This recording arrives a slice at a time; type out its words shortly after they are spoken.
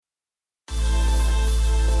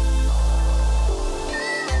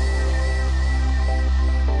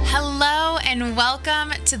and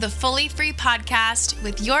welcome to the Fully Free Podcast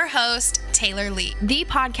with your host, Taylor Lee. The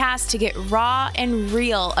podcast to get raw and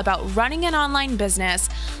real about running an online business,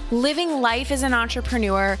 living life as an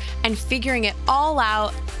entrepreneur, and figuring it all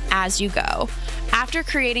out as you go. After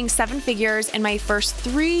creating 7 figures in my first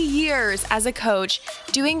 3 years as a coach,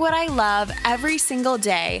 doing what I love every single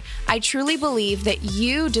day, I truly believe that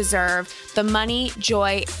you deserve the money,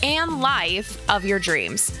 joy, and life of your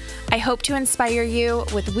dreams. I hope to inspire you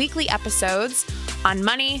with weekly episodes on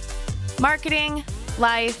money, marketing,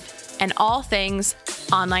 life, and all things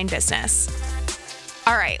online business.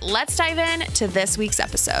 All right, let's dive in to this week's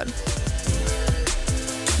episode.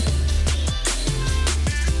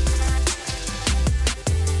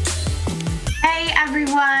 Hey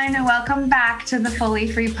everyone, welcome back to the Fully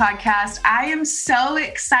Free Podcast. I am so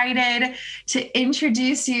excited to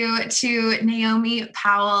introduce you to Naomi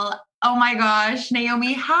Powell. Oh my gosh,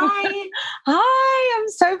 Naomi, hi. Hi, I'm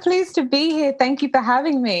so pleased to be here. Thank you for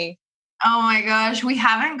having me. Oh my gosh, we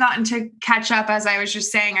haven't gotten to catch up, as I was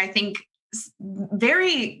just saying. I think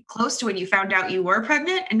very close to when you found out you were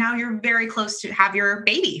pregnant, and now you're very close to have your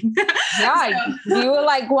baby. Yeah, you were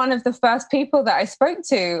like one of the first people that I spoke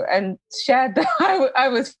to and shared that I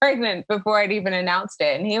was pregnant before I'd even announced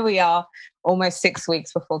it. And here we are almost 6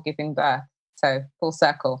 weeks before giving birth. So full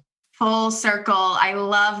circle. Full circle. I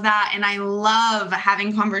love that. And I love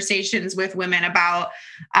having conversations with women about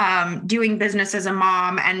doing business as a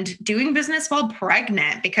mom and doing business while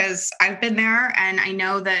pregnant, because I've been there and I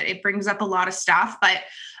know that it brings up a lot of stuff. But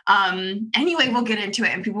anyway, we'll get into it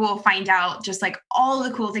and people will find out just like all the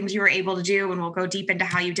cool things you were able to do, and we'll go deep into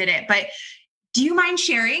how you did it. But do you mind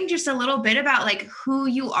sharing just a little bit about like who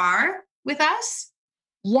you are with us?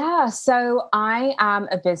 Yeah, so I am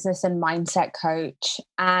a business and mindset coach,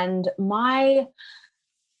 and my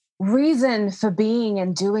reason for being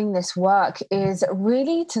and doing this work is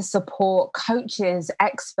really to support coaches,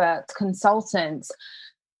 experts, consultants,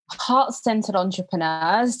 heart-centered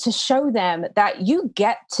entrepreneurs, to show them that you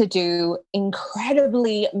get to do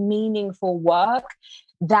incredibly meaningful work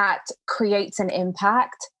that creates an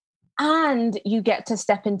impact, and you get to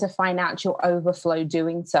step into financial overflow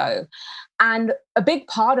doing so. And a big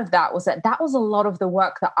part of that was that was a lot of the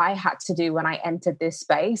work that I had to do when I entered this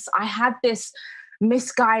space. I had this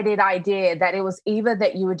misguided idea that it was either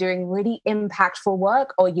that you were doing really impactful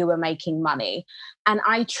work or you were making money. And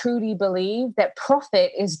I truly believe that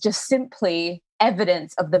profit is just simply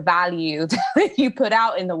evidence of the value that you put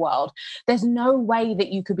out in the world. There's no way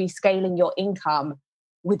that you could be scaling your income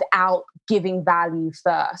without giving value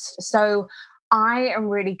first. So I am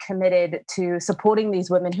really committed to supporting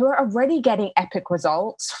these women who are already getting epic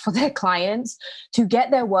results for their clients to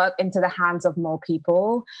get their work into the hands of more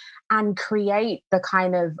people and create the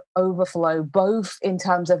kind of overflow, both in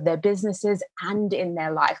terms of their businesses and in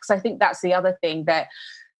their life. Because I think that's the other thing that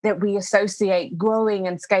we associate growing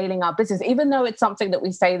and scaling our business, even though it's something that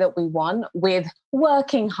we say that we want, with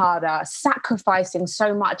working harder, sacrificing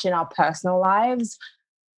so much in our personal lives.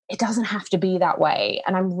 It doesn't have to be that way.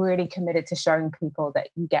 And I'm really committed to showing people that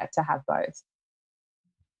you get to have both.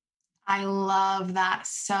 I love that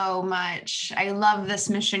so much. I love this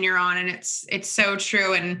mission you're on, and it's so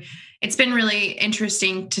true. And it's been really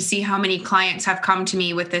interesting to see how many clients have come to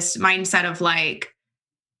me with this mindset of like,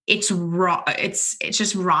 it's wrong. It's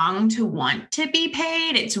just wrong to want to be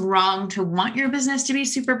paid. It's wrong to want your business to be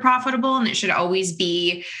super profitable. And it should always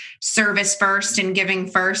be service first and giving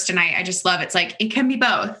first. And I just love it. It's like, it can be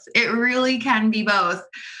both. It really can be both.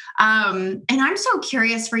 And I'm so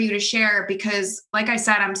curious for you to share, because like I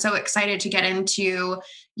said, I'm so excited to get into,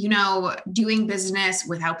 doing business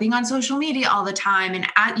without being on social media all the time. And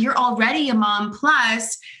you're already a mom,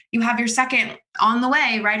 plus you have your second on the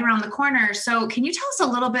way right around the corner. So can you tell us a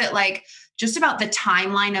little bit like just about the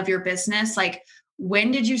timeline of your business? Like,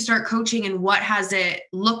 when did you start coaching and what has it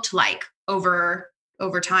looked like over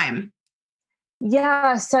time?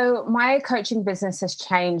 Yeah, so my coaching business has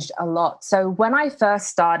changed a lot. So when I first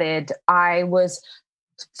started, I was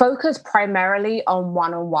focused primarily on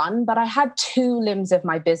one-on-one, but I had 2 limbs of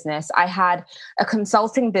my business. I had a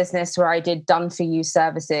consulting business where I did done-for-you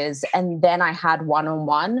services, and then I had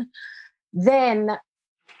one-on-one. Then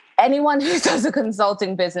anyone who does a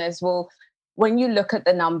consulting business will, when you look at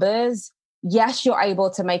the numbers, yes, you're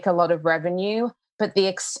able to make a lot of revenue, but the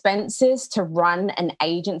expenses to run an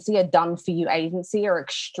agency, a done-for-you agency, are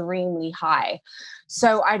extremely high.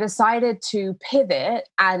 So I decided to pivot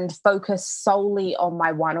and focus solely on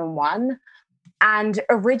my one-on-one. And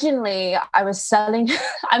originally I was selling,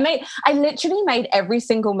 I literally made every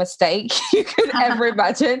single mistake you could ever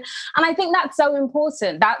imagine. And I think that's so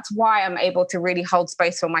important. That's why I'm able to really hold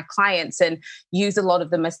space for my clients and use a lot of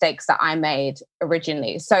the mistakes that I made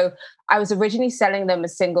originally. So I was originally selling them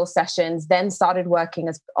as single sessions, then started working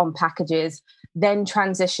on packages, then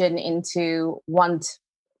transitioned into one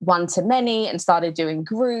to many and started doing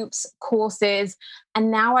groups, courses. And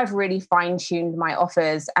now I've really fine-tuned my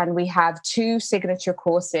offers, and we have 2 signature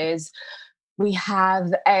courses. We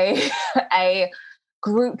have a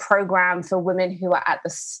group program for women who are at the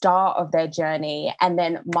start of their journey, and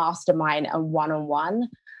then mastermind and one-on-one.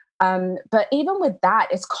 But even with that,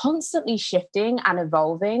 it's constantly shifting and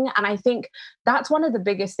evolving. And I think that's one of the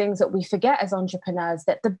biggest things that we forget as entrepreneurs,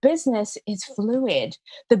 that the business is fluid.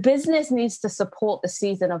 The business needs to support the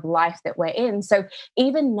season of life that we're in. So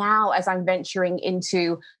even now, as I'm venturing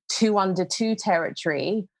into 2 under 2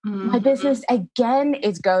 territory, my business again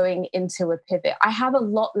is going into a pivot. I have a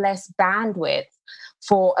lot less bandwidth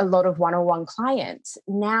for a lot of one-on-one clients.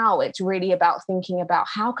 Now it's really about thinking about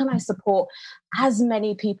how can I support as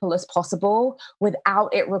many people as possible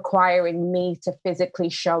without it requiring me to physically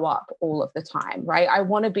show up all of the time, right? I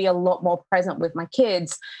want to be a lot more present with my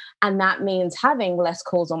kids, and that means having less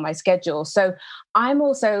calls on my schedule. So I'm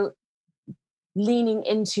also leaning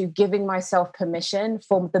into giving myself permission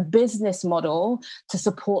for the business model to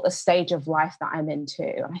support the stage of life that I'm into.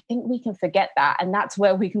 And I think we can forget that. And that's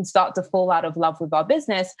where we can start to fall out of love with our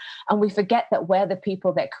business. And we forget that we're the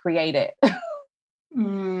people that create it.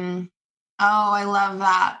 Oh, I love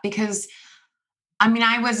that, because I mean,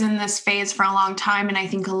 I was in this phase for a long time, and I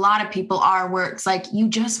think a lot of people are, where it's like, you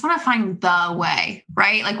just want to find the way,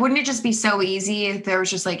 right? Like, wouldn't it just be so easy if there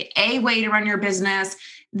was just like a way to run your business,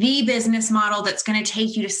 the business model that's going to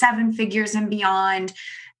take you to 7 figures and beyond,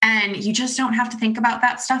 and you just don't have to think about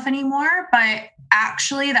that stuff anymore? But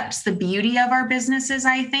actually, that's the beauty of our businesses.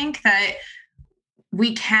 I think that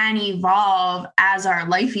we can evolve as our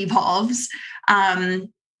life evolves.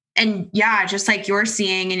 And yeah, just like you're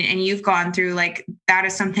seeing and you've gone through, like, that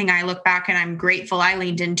is something I look back and I'm grateful I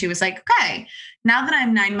leaned into. Is like, okay, now that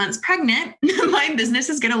I'm 9 months pregnant, my business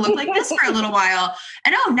is going to look like this for a little while.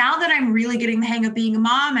 And oh, now that I'm really getting the hang of being a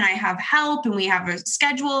mom and I have help and we have a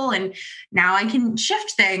schedule, and now I can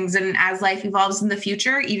shift things. And as life evolves in the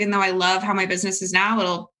future, even though I love how my business is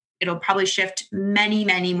now, it'll probably shift many,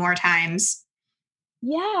 many more times.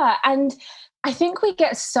 Yeah. And I think we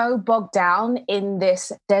get so bogged down in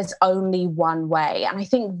this, there's only one way. And I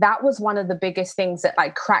think that was one of the biggest things that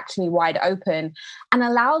like cracked me wide open and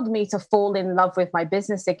allowed me to fall in love with my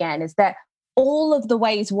business again, is that all of the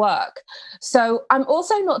ways work. So I'm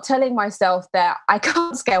also not telling myself that I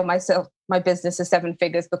can't scale my business to 7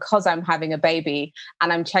 figures because I'm having a baby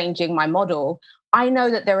and I'm changing my model. I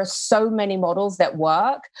know that there are so many models that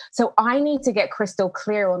work. So I need to get crystal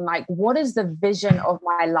clear on like, what is the vision of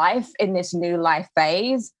my life in this new life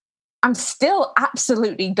phase? I'm still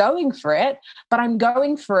absolutely going for it, but I'm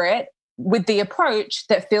going for it with the approach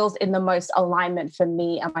that feels in the most alignment for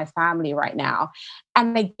me and my family right now.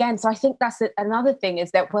 And again, so I think that's another thing,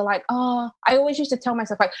 is that we're like, oh, I always used to tell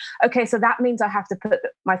myself like, okay, so that means I have to put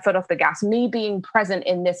my foot off the gas. Me being present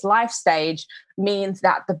in this life stage means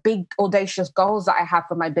that the big audacious goals that I have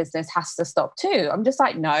for my business has to stop too. I'm just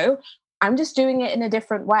like, no, I'm just doing it in a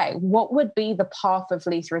different way. What would be the path of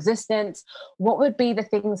least resistance? What would be the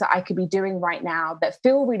things that I could be doing right now that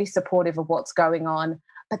feel really supportive of what's going on,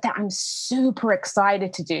 but that I'm super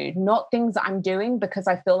excited to do, not things that I'm doing because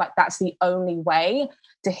I feel like that's the only way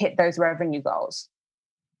to hit those revenue goals.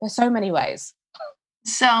 There's so many ways.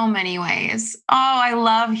 So many ways. Oh, I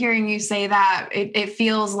love hearing you say that. It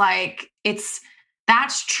feels like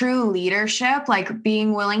that's true leadership, like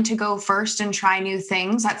being willing to go first and try new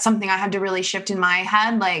things. That's something I had to really shift in my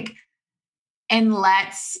head. Like, and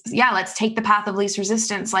let's take the path of least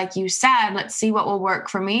resistance. Like you said, let's see what will work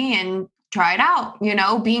for me and try it out,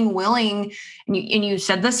 being willing. And you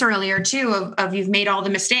said this earlier too, of you've made all the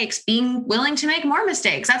mistakes, being willing to make more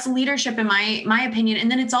mistakes. That's leadership in my opinion. And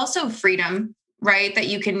then it's also freedom, right? That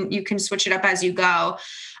you can switch it up as you go.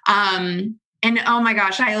 And oh my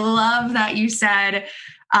gosh, I love that you said,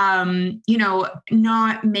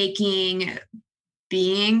 not making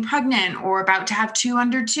being pregnant or about to have 2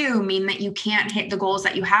 under 2 mean that you can't hit the goals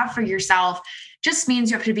that you have for yourself. Just means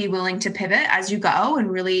you have to be willing to pivot as you go and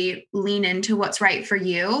really lean into what's right for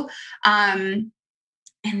you. And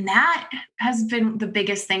that has been the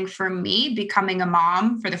biggest thing for me, becoming a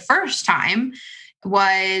mom for the first time,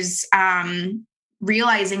 was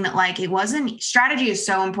realizing that like, strategy is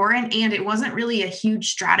so important, and it wasn't really a huge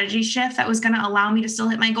strategy shift that was going to allow me to still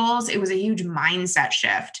hit my goals. It was a huge mindset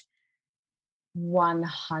shift.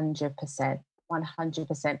 100%.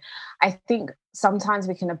 100%. I think sometimes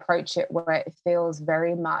we can approach it where it feels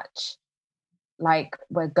very much like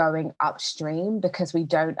we're going upstream because we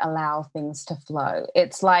don't allow things to flow.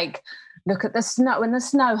 It's like, look at the snow. When the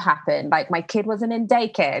snow happened, like my kid wasn't in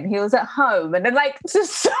daycare and he was at home, and then like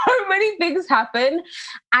just so many things happen,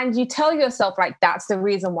 and you tell yourself like that's the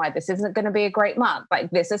reason why this isn't going to be a great month, like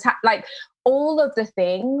this is like all of the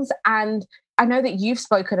things. And I know that you've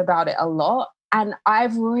spoken about it a lot, and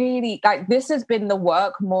I've really like, this has been the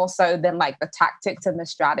work more so than like the tactics and the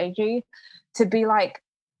strategy, to be like,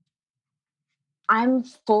 I'm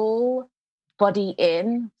full body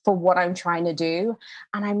in for what I'm trying to do.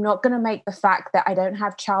 And I'm not going to make the fact that I don't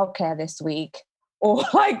have childcare this week or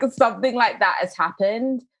like something like that has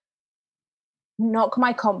happened knock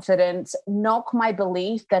my confidence, knock my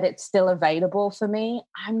belief that it's still available for me.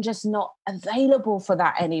 I'm just not available for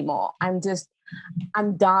that anymore.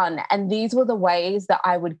 I'm done. And these were the ways that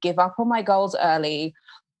I would give up on my goals early.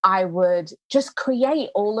 I would just create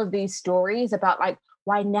all of these stories about like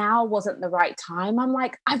why now wasn't the right time. I'm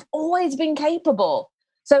like, I've always been capable.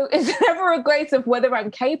 So it's never a case of whether I'm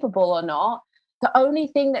capable or not. The only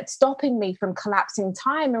thing that's stopping me from collapsing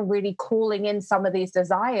time and really calling in some of these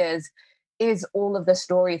desires is all of the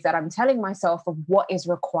stories that I'm telling myself of what is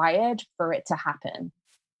required for it to happen.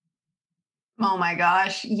 Oh my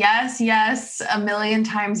gosh. Yes, yes. A million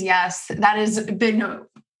times yes. That has been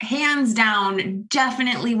hands down,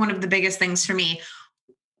 definitely one of the biggest things for me.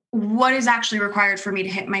 What is actually required for me to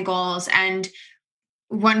hit my goals? And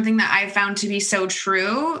one thing that I've found to be so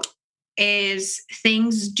true is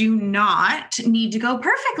things do not need to go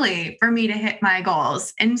perfectly for me to hit my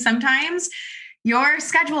goals. And sometimes your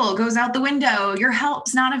schedule goes out the window, your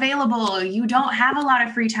help's not available, you don't have a lot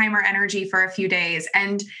of free time or energy for a few days.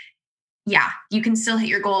 And yeah, you can still hit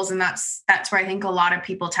your goals. And that's where I think a lot of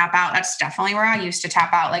people tap out. That's definitely where I used to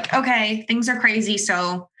tap out. Like, okay, things are crazy,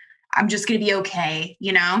 so I'm just going to be okay,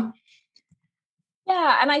 you know?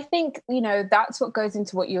 Yeah. And I think, that's what goes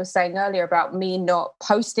into what you were saying earlier about me not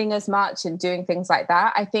posting as much and doing things like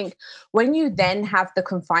that. I think when you then have the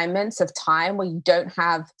confinements of time where you don't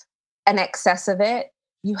have an excess of it,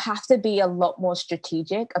 you have to be a lot more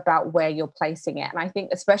strategic about where you're placing it. And I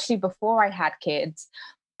think, especially before I had kids,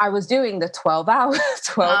 I was doing the 12 hours,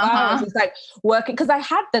 12 hours. Uh-huh. It's like working because I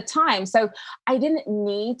had the time. So I didn't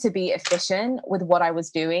need to be efficient with what I was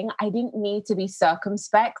doing. I didn't need to be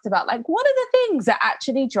circumspect about like, what are the things that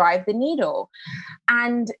actually drive the needle?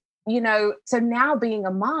 And, so now being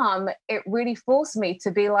a mom, it really forced me to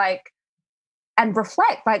be like, and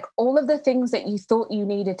reflect like all of the things that you thought you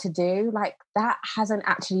needed to do, like that hasn't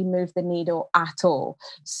actually moved the needle at all.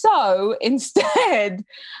 So instead,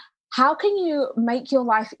 how can you make your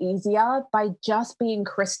life easier by just being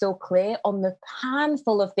crystal clear on the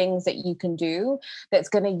handful of things that you can do that's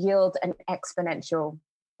going to yield an exponential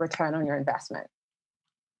return on your investment?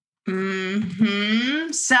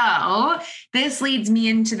 So this leads me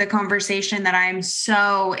into the conversation that I'm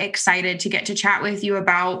so excited to get to chat with you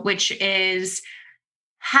about, which is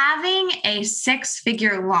having a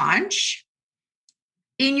 6-figure launch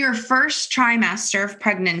in your first trimester of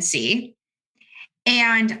pregnancy.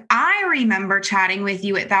 And I remember chatting with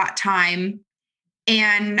you at that time,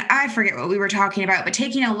 and I forget what we were talking about, but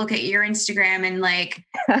taking a look at your Instagram and like,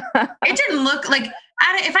 it didn't look like,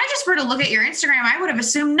 if I just were to look at your Instagram, I would have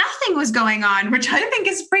assumed nothing was going on, which I think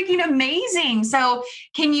is freaking amazing. So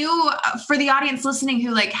can you, for the audience listening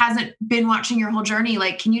who like hasn't been watching your whole journey,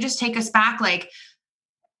 like, can you just take us back? Like,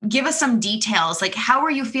 give us some details. Like, how were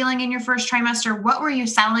you feeling in your first trimester? What were you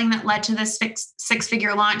selling that led to this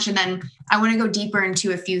 6-figure launch? And then I want to go deeper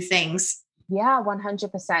into a few things. Yeah,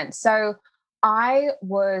 100%. So I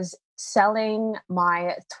was selling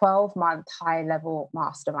my 12-month high level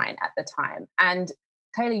mastermind at the time. And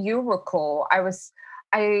Kayla, you'll recall,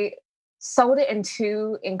 I sold it in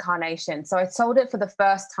 2 incarnations. So I sold it for the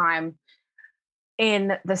first time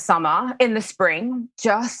in the spring,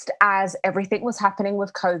 just as everything was happening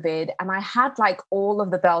with COVID. And I had like all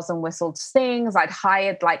of the bells and whistles things. I'd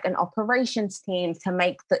hired like an operations team to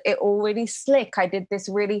make it all really slick. I did this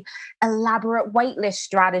really elaborate waitlist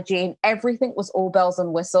strategy and everything was all bells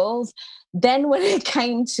and whistles. Then when it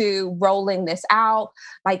came to rolling this out,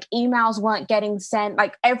 like emails weren't getting sent,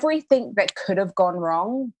 like everything that could have gone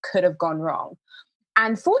wrong.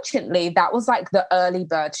 And fortunately, that was like the early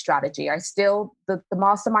bird strategy. The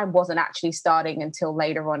mastermind wasn't actually starting until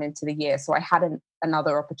later on into the year. So I had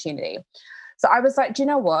another opportunity. So I was like, do you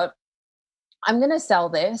know what? I'm going to sell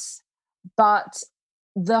this. But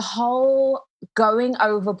the whole going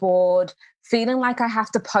overboard, feeling like I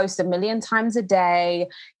have to post 1 million times a day,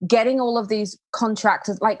 getting all of these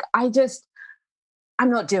contractors, like I'm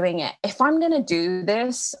not doing it. If I'm going to do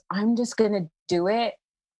this, I'm just going to do it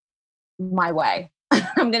my way.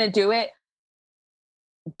 I'm going to do it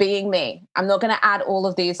being me. I'm not going to add all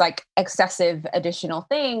of these like excessive additional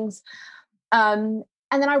things. And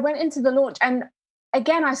then I went into the launch, and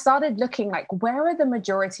again, I started looking like, where are the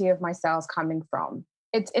majority of my sales coming from?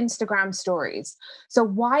 It's Instagram stories. So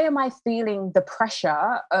why am I feeling the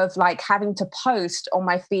pressure of like having to post on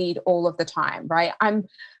my feed all of the time, right?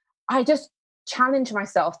 I just challenge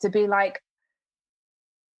myself to be like,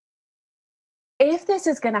 if this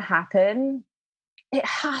is going to happen, it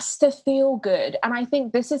has to feel good. And I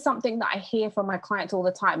think this is something that I hear from my clients all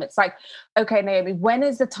the time. It's like, okay, Naomi, when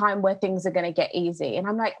is the time where things are going to get easy? And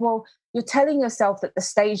I'm like, well, you're telling yourself that the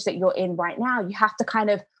stage that you're in right now, you have to kind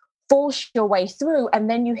of force your way through, and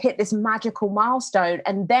then you hit this magical milestone,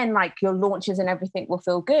 and then like your launches and everything will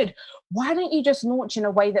feel good. Why don't you just launch in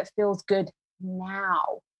a way that feels good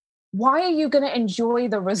now? Why are you going to enjoy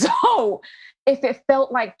the result if it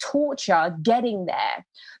felt like torture getting there?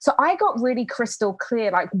 So I got really crystal clear,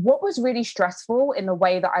 like what was really stressful in the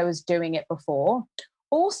way that I was doing it before.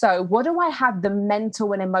 Also, what do I have the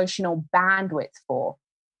mental and emotional bandwidth for?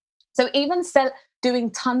 So even doing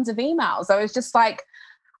tons of emails, I was just like,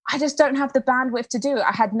 I just don't have the bandwidth to do it.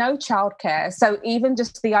 I had no childcare. So even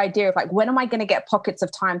just the idea of like, when am I going to get pockets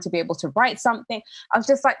of time to be able to write something? I was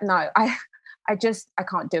just like, no, I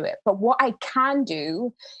can't do it. But what I can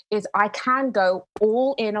do is I can go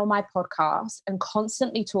all in on my podcast and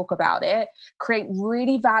constantly talk about it, create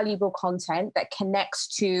really valuable content that connects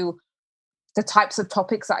to the types of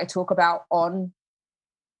topics that I talk about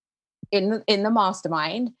in the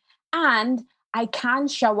mastermind. And I can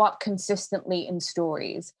show up consistently in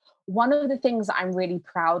stories. One of the things that I'm really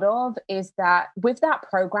proud of is that with that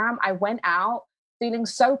program, I went out feeling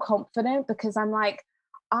so confident because I'm like,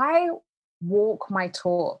 I walk my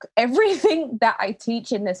talk. Everything that I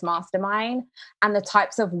teach in this mastermind and the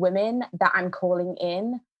types of women that I'm calling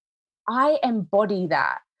in, I embody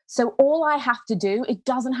that. So all I have to do, it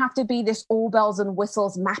doesn't have to be this all bells and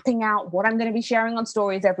whistles mapping out what I'm going to be sharing on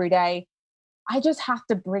stories every day. I just have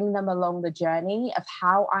to bring them along the journey of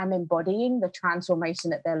how I'm embodying the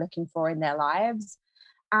transformation that they're looking for in their lives.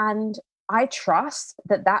 And I trust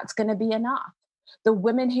that that's going to be enough. The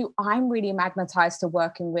women who I'm really magnetized to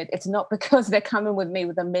working with, it's not because they're coming with me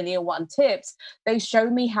with a million one tips. They show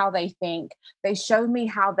me how they think. They show me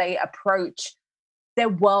how they approach their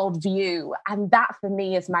worldview. And that for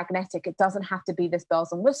me is magnetic. It doesn't have to be this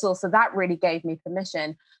bells and whistles. So that really gave me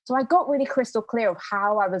permission. So I got really crystal clear of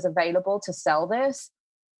how I was available to sell this.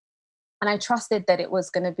 And I trusted that it was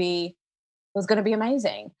going to be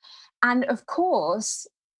amazing. And of course,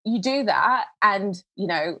 you do that, and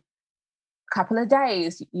couple of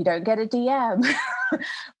days you don't get a DM.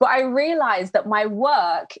 But I realized that my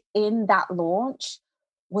work in that launch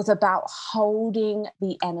was about holding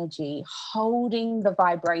the energy, holding the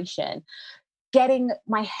vibration, getting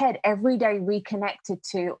my head every day reconnected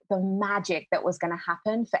to the magic that was going to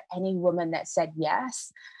happen for any woman that said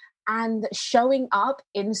yes, and showing up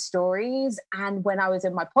in stories. And when I was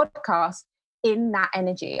in my podcast, in that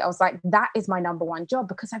energy, I was like, that is my number one job,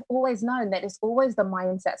 because I've always known that it's always the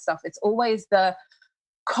mindset stuff. It's always the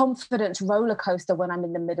confidence roller coaster when I'm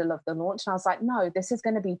in the middle of the launch. And I was like, no, this is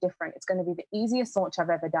going to be different. It's going to be the easiest launch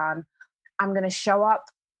I've ever done. I'm going to show up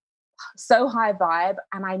so high vibe.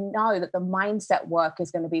 And I know that the mindset work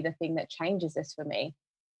is going to be the thing that changes this for me.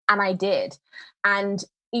 And I did. And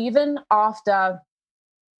even after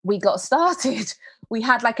we got started, we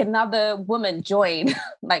had like another woman join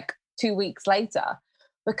like 2 weeks later,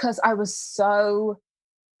 because I was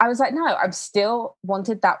like, no, I'm still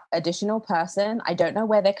wanted that additional person. I don't know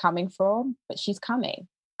where they're coming from, but she's coming.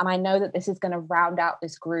 And I know that this is going to round out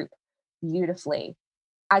this group beautifully.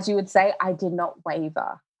 As you would say, I did not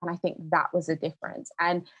waver. And I think that was a difference.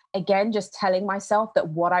 And again, just telling myself that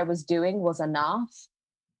what I was doing was enough.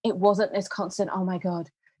 It wasn't this constant, oh my God,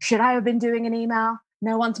 should I have been doing an email?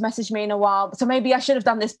 No one's messaged me in a while, so maybe I should have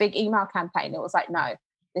done this big email campaign. It was like, no,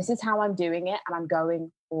 this is how I'm doing it, and I'm going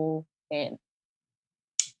all in.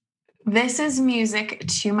 This is music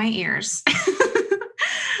to my ears.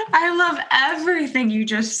 I love everything you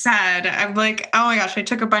just said. I'm like, oh my gosh, I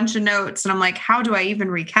took a bunch of notes and I'm like, how do I even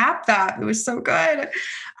recap that? It was so good.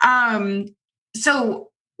 So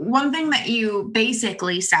one thing that you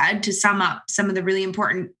basically said to sum up some of the really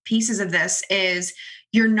important pieces of this is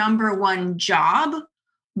your number one job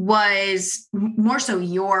was more so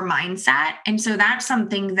your mindset. And so that's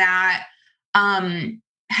something that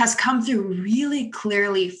has come through really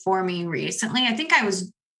clearly for me recently. I think I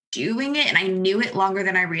was doing it and I knew it longer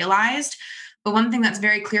than I realized. But one thing that's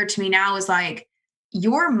very clear to me now is like,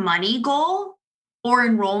 your money goal or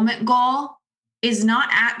enrollment goal is not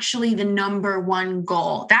actually the number one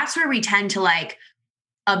goal. That's where we tend to like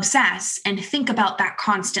obsess and think about that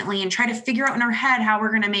constantly and try to figure out in our head how we're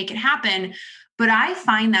going to make it happen. But I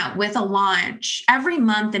find that with a launch, every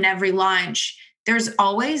month and every launch, there's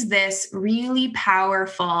always this really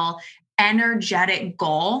powerful, energetic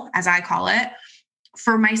goal, as I call it,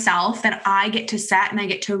 for myself that I get to set and I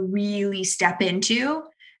get to really step into.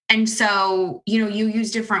 And so, you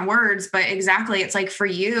use different words, but exactly, it's like for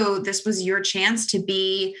you, this was your chance to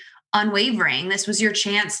be unwavering. This was your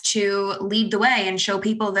chance to lead the way and show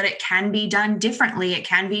people that it can be done differently. It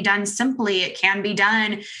can be done simply. It can be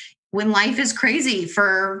done when life is crazy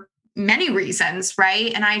for many reasons,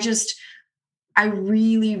 right? And I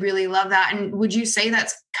really, really love that. And would you say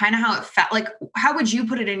that's kind of how it felt? Like, how would you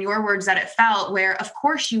put it in your words that it felt, where of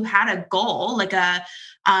course you had a goal, like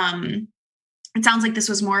it sounds like this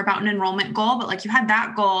was more about an enrollment goal, but like you had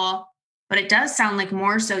that goal, but it does sound like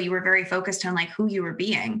more so you were very focused on like who you were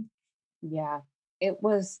being. Yeah, it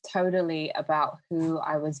was totally about who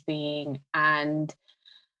I was being, and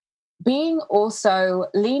being also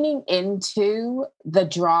leaning into the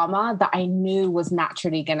drama that I knew was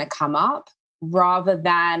naturally going to come up, rather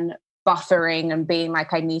than buffering and being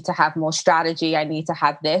like, I need to have more strategy. I need to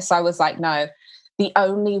have this. I was like, no, the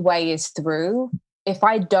only way is through. If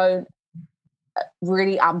I don't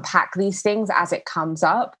really unpack these things as it comes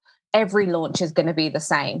up, every launch is going to be the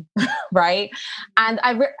same, right? And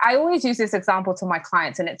I always use this example to my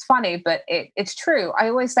clients, and it's funny, but it's true. I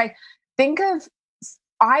always say, think of,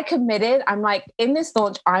 I committed, I'm like, in this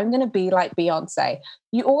launch, I'm going to be like Beyonce.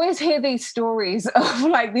 You always hear these stories of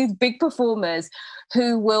like these big performers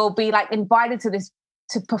who will be like invited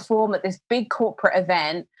to perform at this big corporate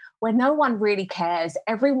event where no one really cares.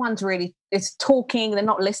 Everyone's really is talking, they're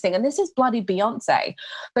not listening. And this is bloody Beyonce.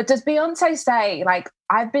 But does Beyonce say, like,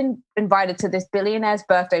 I've been invited to this billionaire's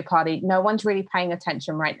birthday party. No one's really paying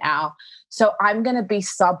attention right now. So I'm going to be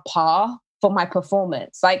subpar for my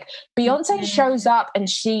performance. Like, Beyonce shows up and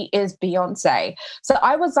she is Beyonce. So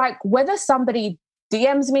I was like, whether somebody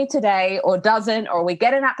DMs me today or doesn't, or we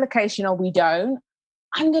get an application or we don't,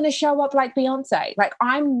 I'm going to show up like Beyonce. Like,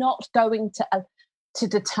 I'm not going to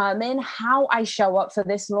determine how I show up for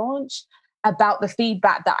this launch about the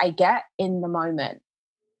feedback that I get in the moment.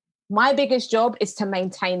 My biggest job is to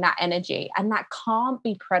maintain that energy, and that can't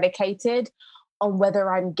be predicated on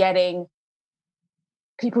whether I'm getting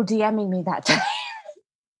people DMing me that day.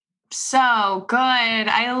 So good.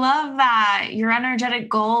 I love that. Your energetic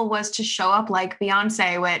goal was to show up like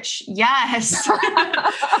Beyonce, which, yes,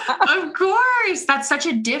 of course. That's such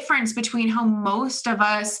a difference between how most of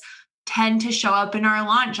us tend to show up in our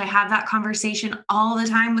launch. I have that conversation all the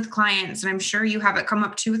time with clients, and I'm sure you have it come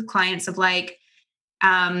up too with clients of like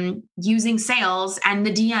using sales and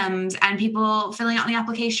the DMs and people filling out the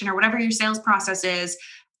application or whatever your sales process is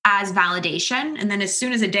as validation. And then as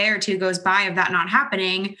soon as a day or two goes by of that not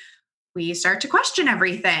happening, we start to question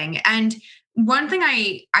everything. And one thing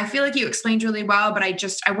I feel like you explained really well, but I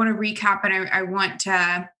want to recap, and I want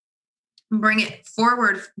to bring it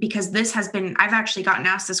forward, because this has been, I've actually gotten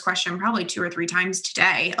asked this question probably 2 or 3 times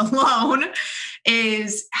today alone,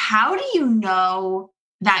 is how do you know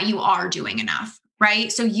that you are doing enough?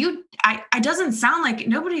 Right. So it doesn't sound like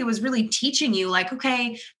nobody was really teaching you like,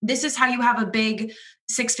 okay, this is how you have a big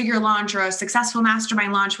 6-figure launch or a successful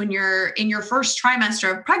mastermind launch when you're in your first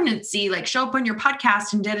trimester of pregnancy, like show up on your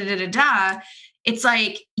podcast and da. It's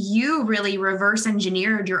like you really reverse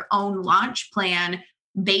engineered your own launch plan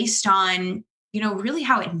based on, really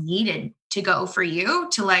how it needed to go for you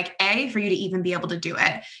to like, A, for you to even be able to do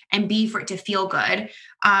it, and B, for it to feel good.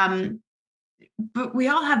 But we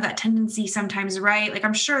all have that tendency sometimes, right? Like,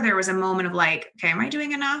 I'm sure there was a moment of like, okay, am I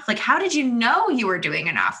doing enough? Like, how did you know you were doing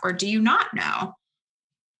enough, or do you not know?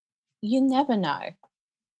 You never know.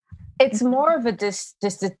 It's more of a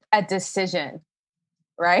decision,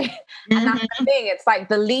 right? Mm-hmm. And that's the thing. It's like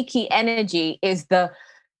the leaky energy is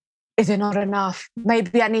it not enough?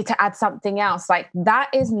 Maybe I need to add something else. Like, that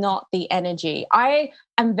is not the energy. I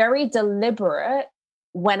am very deliberate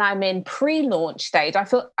when I'm in pre-launch stage.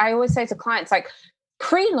 I always say to clients, like,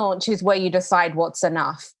 pre-launch is where you decide what's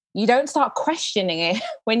enough. You don't start questioning it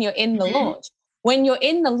when you're in the launch. When you're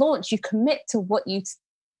in the launch, you commit to what you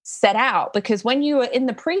set out, because when you were in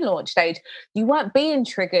the pre-launch stage, you weren't being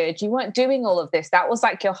triggered. You weren't doing all of this. That was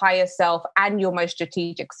like your higher self and your most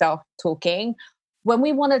strategic self talking. When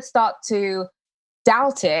we want to start to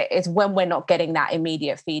doubt it is when we're not getting that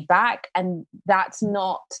immediate feedback, and that's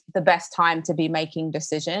not the best time to be making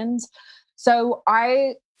decisions. So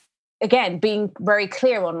I again, being very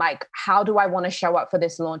clear on like, how do I want to show up for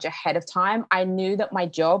this launch ahead of time? I knew that my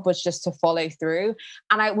job was just to follow through.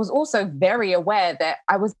 And I was also very aware that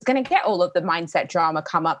I was going to get all of the mindset drama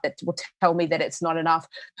come up that will tell me that it's not enough.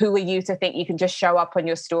 Who are you to think you can just show up on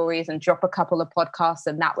your stories and drop a couple of podcasts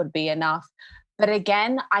and that would be enough? But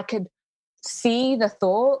again, I could see the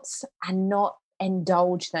thoughts and not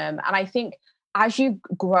indulge them. And I think as you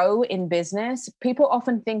grow in business, people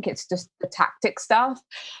often think it's just the tactic stuff.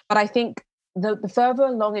 But I think the further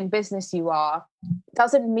along in business you are,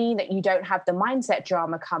 doesn't mean that you don't have the mindset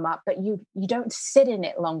drama come up, but you don't sit in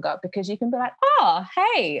it longer because you can be like, oh,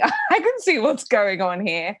 hey, I can see what's going on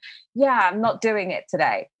here. Yeah, I'm not doing it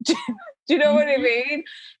today. Do you know what I mean?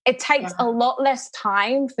 It takes a lot less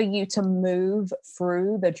time for you to move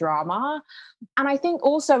through the drama. And I think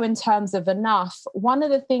also in terms of enough, one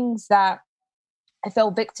of the things that I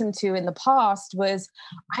fell victim to in the past was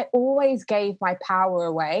I always gave my power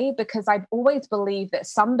away because I always believed that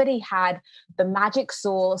somebody had the magic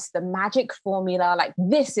sauce, the magic formula, like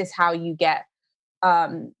this is how you get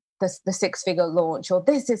the six-figure launch, or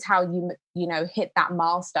this is how you know hit that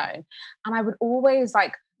milestone. And I would always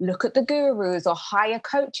like look at the gurus or hire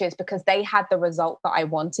coaches because they had the result that I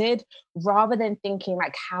wanted, rather than thinking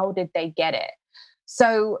like, how did they get it?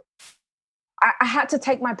 So I had to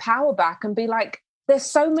take my power back and be like, there's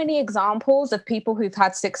so many examples of people who've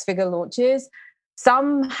had six-figure launches.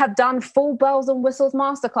 Some have done full bells and whistles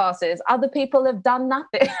masterclasses. Other people have done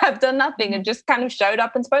nothing and just kind of showed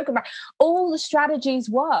up and spoken about. All the strategies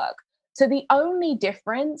work. So the only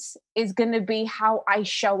difference is going to be how I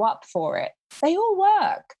show up for it. They all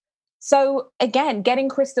work. So again, getting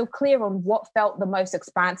crystal clear on what felt the most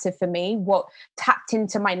expansive for me, what tapped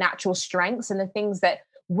into my natural strengths and the things that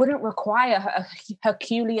wouldn't require a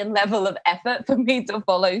Herculean level of effort for me to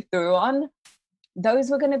follow through on. Those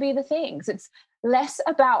were going to be the things. It's less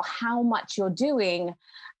about how much you're doing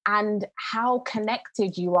and how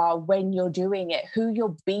connected you are when you're doing it, who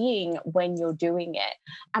you're being when you're doing it.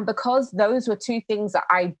 And because those were two things that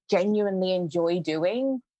I genuinely enjoy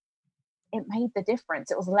doing, it made the difference.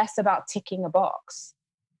 It was less about ticking a box.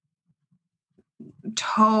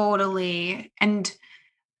 Totally. And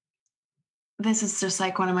this is just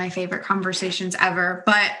like one of my favorite conversations ever,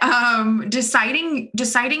 but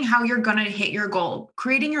deciding how you're going to hit your goal,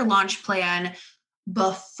 creating your launch plan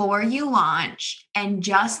before you launch, and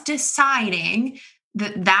just deciding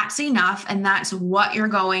that that's enough and that's what you're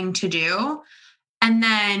going to do. And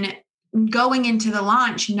then going into the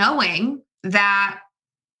launch knowing that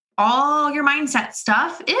all your mindset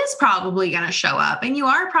stuff is probably going to show up, and you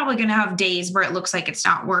are probably going to have days where it looks like it's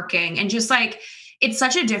not working. And just like, it's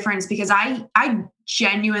such a difference because I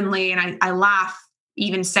genuinely, and I laugh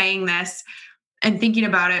even saying this and thinking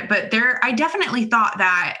about it, but I definitely thought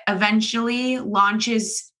that eventually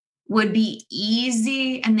launches would be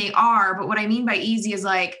easy, and they are. But what I mean by easy is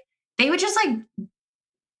like, they would just like,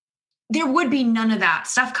 there would be none of that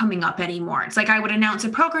stuff coming up anymore. It's like I would announce a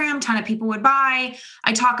program, ton of people would buy.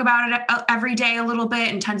 I talk about it every day a little bit,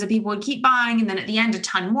 and tons of people would keep buying. And then at the end, a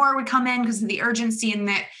ton more would come in because of the urgency, and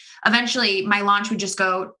that eventually my launch would just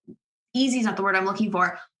go, easy is not the word I'm looking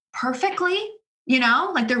for, perfectly,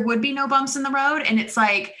 like there would be no bumps in the road. And it's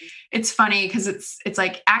like, it's funny because it's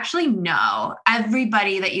like, actually, no,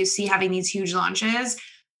 everybody that you see having these huge launches,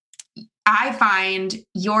 I find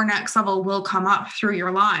your next level will come up through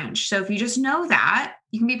your launch. So if you just know that,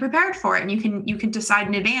 you can be prepared for it, and you can decide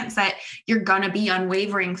in advance that you're going to be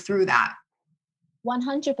unwavering through that.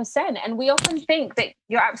 100%. And we often think that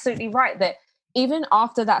you're absolutely right, that even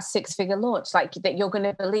after that six-figure launch, like that you're going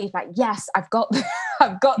to believe like, yes, I've got this,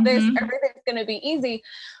 everything's going to be easy.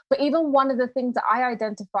 But even one of the things that I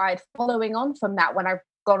identified following on from that when I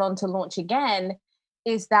got on to launch again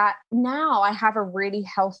is that now I have a really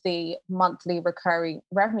healthy monthly recurring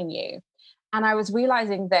revenue. And I was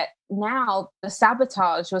realizing that now the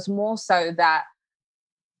sabotage was more so that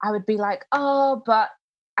I would be like, oh, but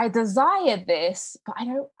I desire this, but I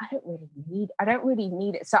don't really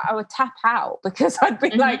need it. So I would tap out because I'd be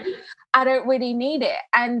like, I don't really need it.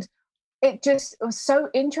 And it was so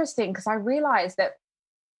interesting because I realized that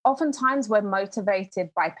oftentimes we're motivated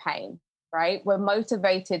by pain, right? We're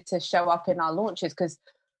motivated to show up in our launches because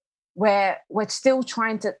we're still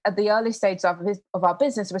trying to, at the early stages of our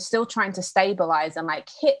business, we're still trying to stabilize and like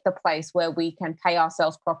hit the place where we can pay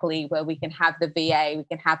ourselves properly, where we can have the VA, we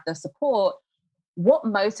can have the support. What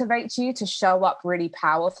motivates you to show up really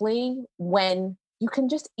powerfully when you can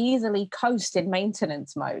just easily coast in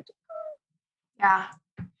maintenance mode? Yeah.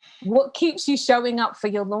 What keeps you showing up for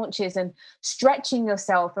your launches and stretching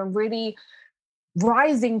yourself and really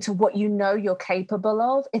rising to what you know you're capable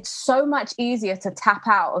of, it's so much easier to tap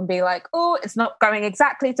out and be like, oh, it's not going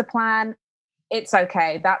exactly to plan. It's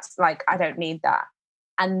okay. That's like, I don't need that.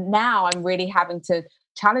 And now I'm really having to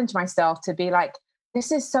challenge myself to be like,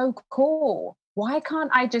 this is so cool. Why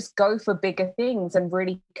can't I just go for bigger things and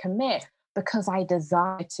really commit? Because I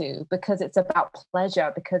desire to, because it's about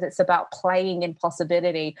pleasure, because it's about playing in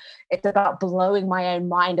possibility. It's about blowing my own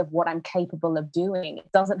mind of what I'm capable of doing.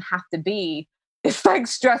 It doesn't have to be it's like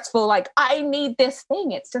stressful, like I need this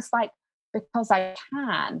thing. It's just like because I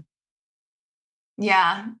can.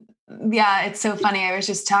 Yeah. Yeah. It's so funny. I was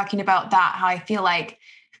just talking about that, how I feel like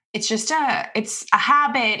it's a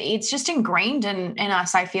habit. It's just ingrained in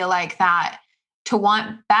us. I feel like that to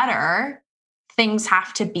want better, things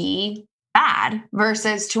have to be bad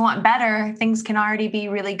versus to want better, things can already be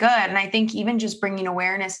really good. And I think even just bringing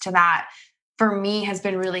awareness to that for me has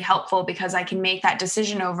been really helpful because I can make that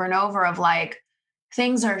decision over and over of like,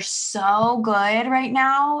 things are so good right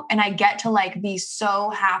now. And I get to like be so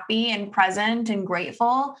happy and present and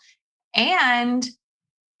grateful. And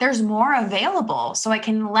there's more available. So I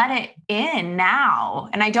can let it in now.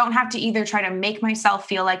 And I don't have to either try to make myself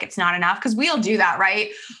feel like it's not enough because we'll do that, right?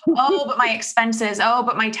 Oh, but my expenses. Oh,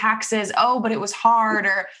 but my taxes. Oh, but it was hard.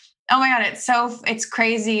 Or, oh my God, it's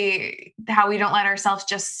crazy how we don't let ourselves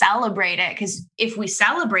just celebrate it. Because if we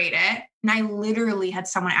celebrate it, and I literally had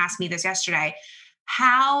someone ask me this yesterday,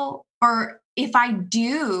 or if I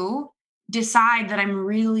do decide that I'm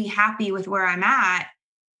really happy with where I'm at,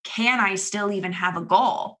 can I still even have a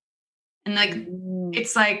goal? And like,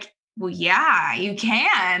 it's like, well, yeah, you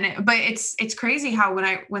can, but it's crazy how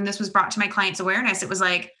when this was brought to my clients' awareness, it was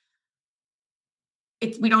like,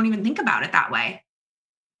 we don't even think about it that way.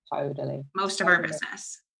 Totally. Most of our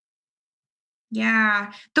business.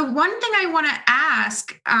 Yeah. The one thing I want to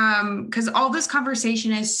ask, because all this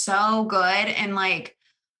conversation is so good and like,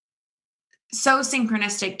 so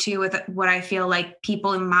synchronistic too with what I feel like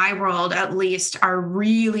people in my world at least are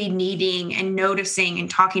really needing and noticing and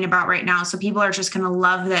talking about right now. So people are just going to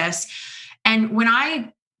love this. And when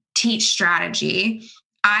I teach strategy,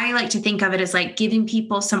 I like to think of it as like giving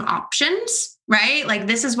people some options, right? Like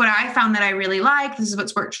this is what I found that I really like. This is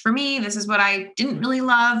what's worked for me. This is what I didn't really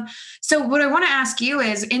love. So what I want to ask you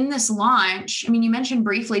is in this launch, I mean, you mentioned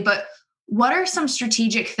briefly, but what are some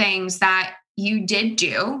strategic things that you did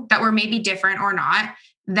do that were maybe different or not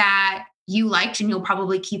that you liked and you'll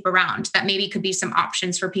probably keep around that maybe could be some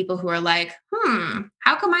options for people who are like,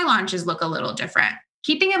 how come my launches look a little different?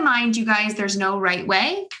 Keeping in mind, you guys, there's no right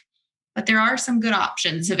way, but there are some good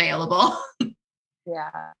options available.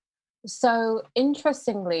 Yeah. So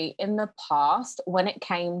interestingly, in the past, when it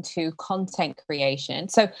came to content creation,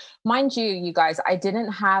 so mind you, you guys, I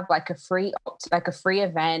didn't have like a free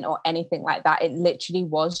event or anything like that. It literally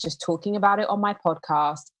was just talking about it on my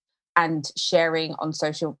podcast and sharing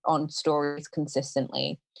on stories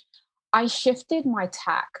consistently. I shifted my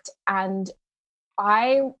tact and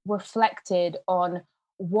I reflected on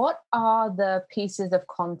what are the pieces of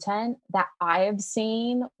content that I have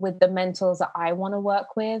seen with the mentors that I want to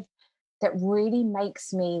work with that really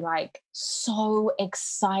makes me like so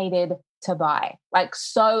excited to buy. Like,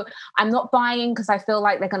 so I'm not buying because I feel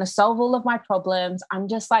like they're going to solve all of my problems. I'm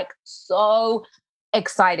just like so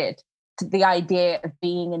excited to the idea of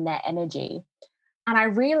being in their energy. And I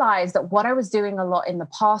realized that what I was doing a lot in the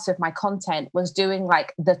past with my content was doing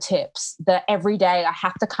like the tips, the every day I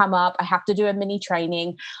have to come up, I have to do a mini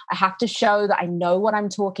training, I have to show that I know what I'm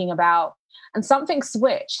talking about. And something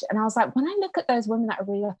switched. And I was like, when I look at those women that are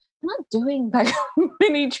really, they're not doing like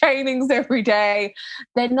mini trainings every day.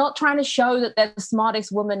 They're not trying to show that they're the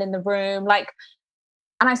smartest woman in the room. Like,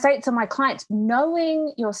 and I say it to my clients,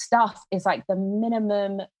 knowing your stuff is like the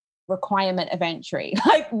minimum requirement of entry.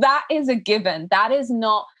 Like that is a given. That is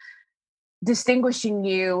not distinguishing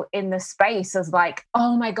you in the space as like,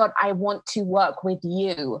 oh my God, I want to work with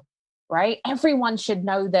you, right? Everyone should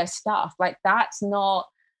know their stuff. Like that's not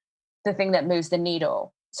the thing that moves the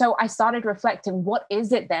needle. So I started reflecting, what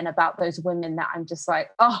is it then about those women that I'm just like,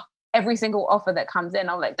 oh, every single offer that comes in,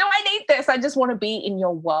 I'm like, do I need this? I just want to be in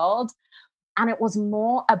your world. And it was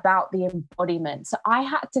more about the embodiment. So I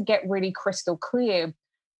had to get really crystal clear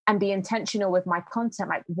and be intentional with my content.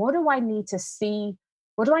 Like, what do I need to see?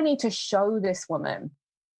 What do I need to show this woman?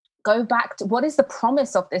 Go back to what is the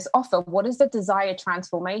promise of this offer? What is the desired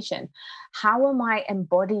transformation? How am I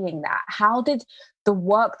embodying that? How did the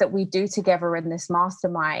work that we do together in this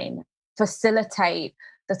mastermind facilitate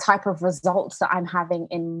the type of results that I'm having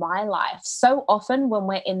in my life? So often when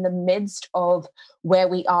we're in the midst of where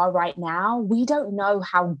we are right now, we don't know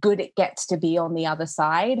how good it gets to be on the other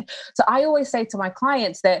side. So I always say to my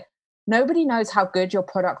clients that nobody knows how good your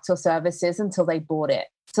product or service is until they bought it.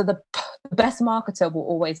 So the best marketer will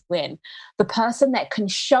always win. The person that can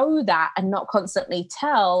show that and not constantly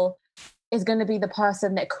tell is going to be the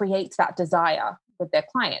person that creates that desire with their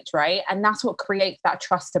clients, right? And that's what creates that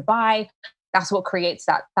trust to buy. That's what creates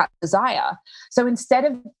that desire. So instead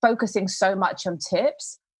of focusing so much on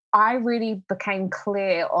tips, I really became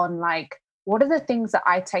clear on like, what are the things that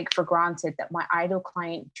I take for granted that my ideal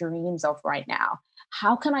client dreams of right now?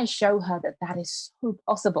 How can I show her that that is so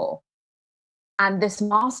possible? And this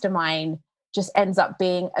mastermind just ends up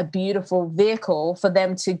being a beautiful vehicle for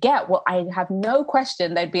them to get what I have no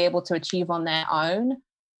question they'd be able to achieve on their own,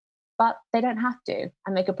 but they don't have to.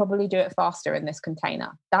 And they could probably do it faster in this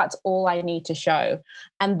container. That's all I need to show.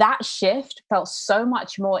 And that shift felt so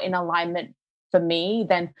much more in alignment for me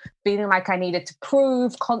than feeling like I needed to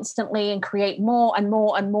prove constantly and create more and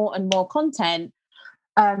more and more and more content.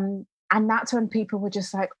 And that's when people were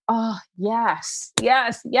just like, oh, yes,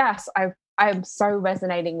 yes, yes. I'm so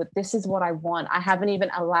resonating with this is what I want. I haven't even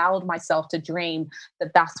allowed myself to dream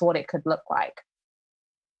that that's what it could look like.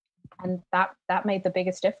 And that made the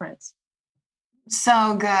biggest difference.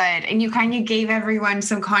 So good. And you kind of gave everyone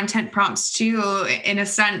some content prompts too, in a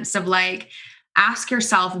sense of like, ask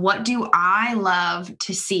yourself, what do I love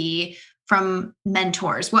to see from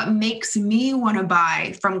mentors? What makes me want to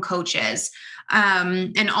buy from coaches?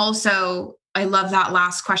 And also, I love that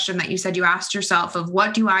last question that you said you asked yourself of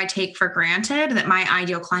what do I take for granted that my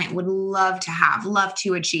ideal client would love to have, love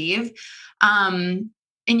to achieve? And,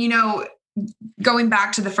 you know, going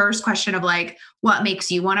back to the first question of like, what makes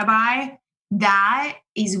you want to buy? That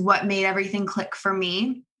is what made everything click for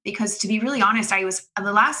me. Because to be really honest, I was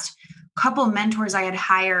the last couple mentors I had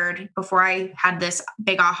hired before I had this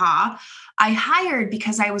big aha. I hired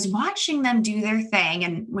because I was watching them do their thing.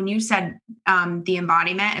 And when you said the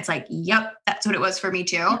embodiment, it's like, yep, that's what it was for me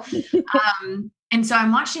too. And so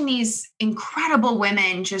I'm watching these incredible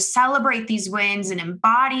women just celebrate these wins and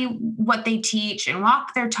embody what they teach and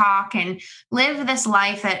walk their talk and live this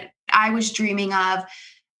life that I was dreaming of.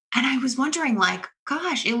 And I was wondering, like,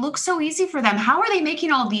 gosh, it looks so easy for them. How are they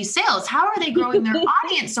making all these sales? How are they growing their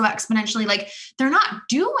audience so exponentially? Like, they're not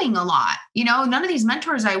doing a lot. You know, none of these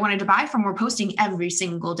mentors I wanted to buy from were posting every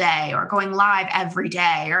single day or going live every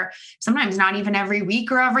day, or sometimes not even every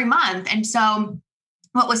week or every month. And so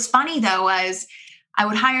what was funny though was I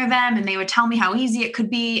would hire them and they would tell me how easy it could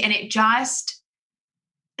be. And it's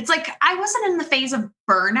like I wasn't in the phase of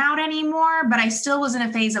burnout anymore, but I still was in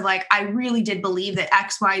a phase of like, I really did believe that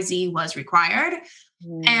XYZ was required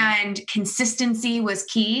and consistency was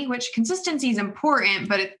key, which consistency is important,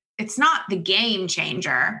 but it's not the game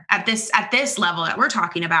changer at this level that we're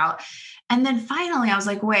talking about. And then finally I was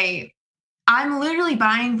like, wait, I'm literally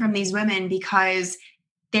buying from these women because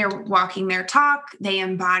they're walking their talk. They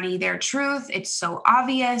embody their truth. It's so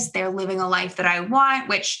obvious. They're living a life that I want,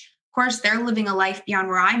 which of course, they're living a life beyond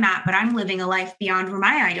where I'm at, but I'm living a life beyond where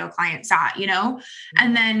my ideal client's at, you know?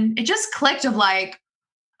 And then it just clicked of like,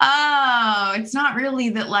 oh, it's not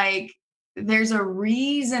really that like there's a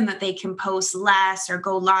reason that they can post less or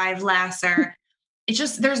go live less, or it's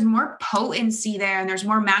just there's more potency there and there's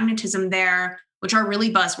more magnetism there, which are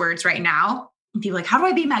really buzzwords right now. And people are like, how do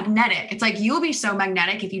I be magnetic? It's like, you'll be so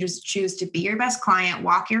magnetic if you just choose to be your best client,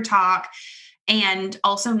 walk your talk, and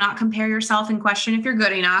also not compare yourself and question if you're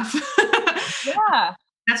good enough. Yeah.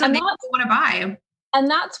 That's what people want to buy. And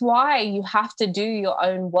that's why you have to do your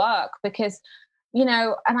own work because, you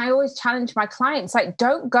know, and I always challenge my clients, like,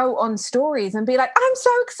 don't go on stories and be like, I'm so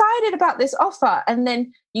excited about this offer. And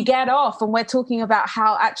then you get off and we're talking about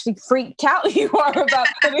how actually freaked out you are about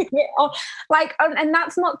putting it on. Like, and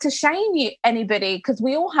that's not to shame anybody because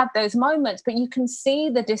we all have those moments, but you can see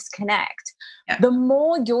the disconnect. Yeah. The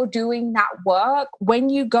more you're doing that work, when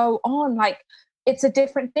you go on, like, it's a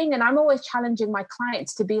different thing. And I'm always challenging my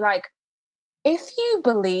clients to be like, if you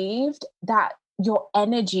believed that your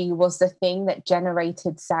energy was the thing that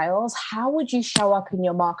generated sales, how would you show up in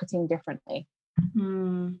your marketing differently?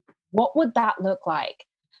 What would that look like?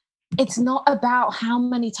 It's not about how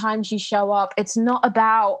many times you show up. It's not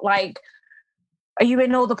about like, are you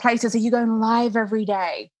in all the places? Are you going live every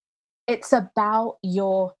day? It's about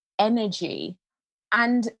your energy.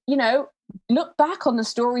 And, you know, look back on the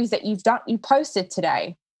stories that you posted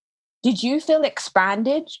today. Did you feel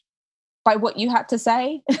expanded by what you had to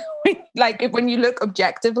say? Like when you look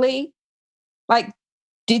objectively, like,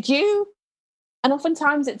 did you? And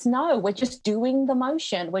oftentimes it's no, we're just doing the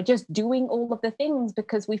motion. We're just doing all of the things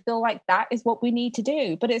because we feel like that is what we need to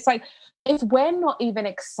do. But it's like, if we're not even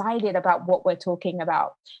excited about what we're talking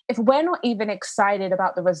about, if we're not even excited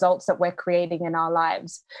about the results that we're creating in our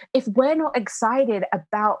lives, if we're not excited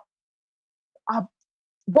about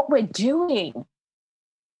what we're doing,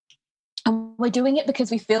 and we're doing it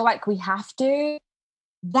because we feel like we have to,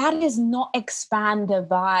 that is not expander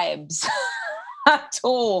vibes at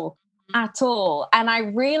all. At all. And I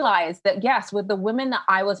realized that, yes, with the women that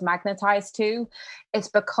I was magnetized to, it's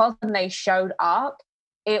because when they showed up,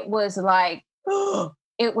 it was like,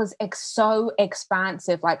 it was so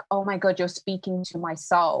expansive. Like, oh my God, you're speaking to my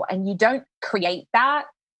soul. And you don't create that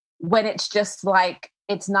when it's just like,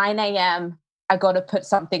 it's 9 a.m. I got to put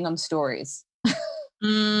something on stories.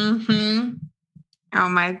 Mm-hmm. Oh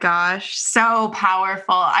my gosh, so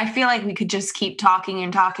powerful. I feel like we could just keep talking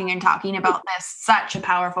and talking and talking about this. Such a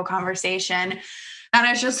powerful conversation that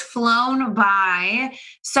has just flown by.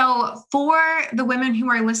 So for the women who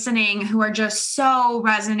are listening, who are just so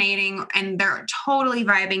resonating and they're totally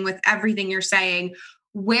vibing with everything you're saying,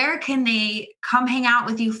 where can they come hang out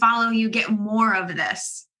with you, follow you, get more of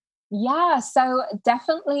this? Yeah, so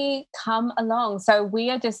definitely come along. So we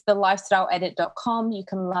are just thelifestyleedit.com. You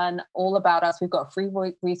can learn all about us. We've got free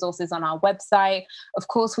resources on our website. Of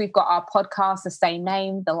course, we've got our podcast, the same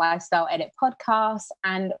name, the Lifestyle Edit Podcast.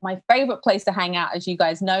 And my favorite place to hang out, as you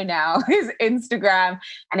guys know now, is Instagram.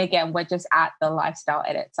 And again, we're just at the Lifestyle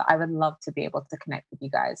Edit. So I would love to be able to connect with you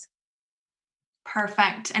guys.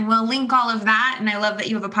 Perfect. And we'll link all of that. And I love that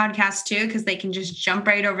you have a podcast too, because they can just jump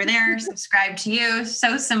right over there, subscribe to you.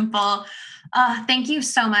 So simple. Thank you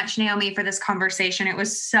so much, Naomi, for this conversation. It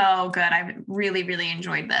was so good. I really, really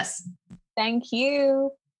enjoyed this. Thank you.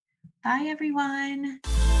 Bye, everyone.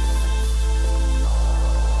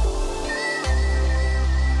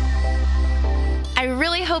 I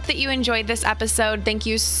really hope that you enjoyed this episode. Thank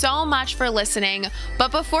you so much for listening.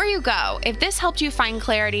 But before you go, if this helped you find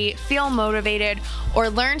clarity, feel motivated, or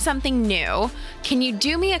learn something new, can you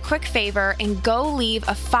do me a quick favor and go leave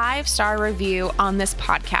a 5-star review on this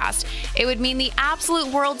podcast? It would mean the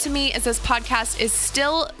absolute world to me, as this podcast is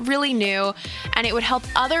still really new, and it would help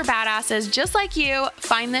other badasses just like you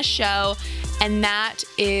find this show. And that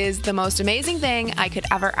is the most amazing thing I could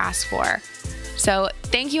ever ask for. So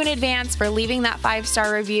thank you in advance for leaving that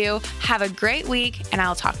 5-star review. Have a great week, and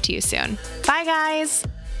I'll talk to you soon. Bye, guys.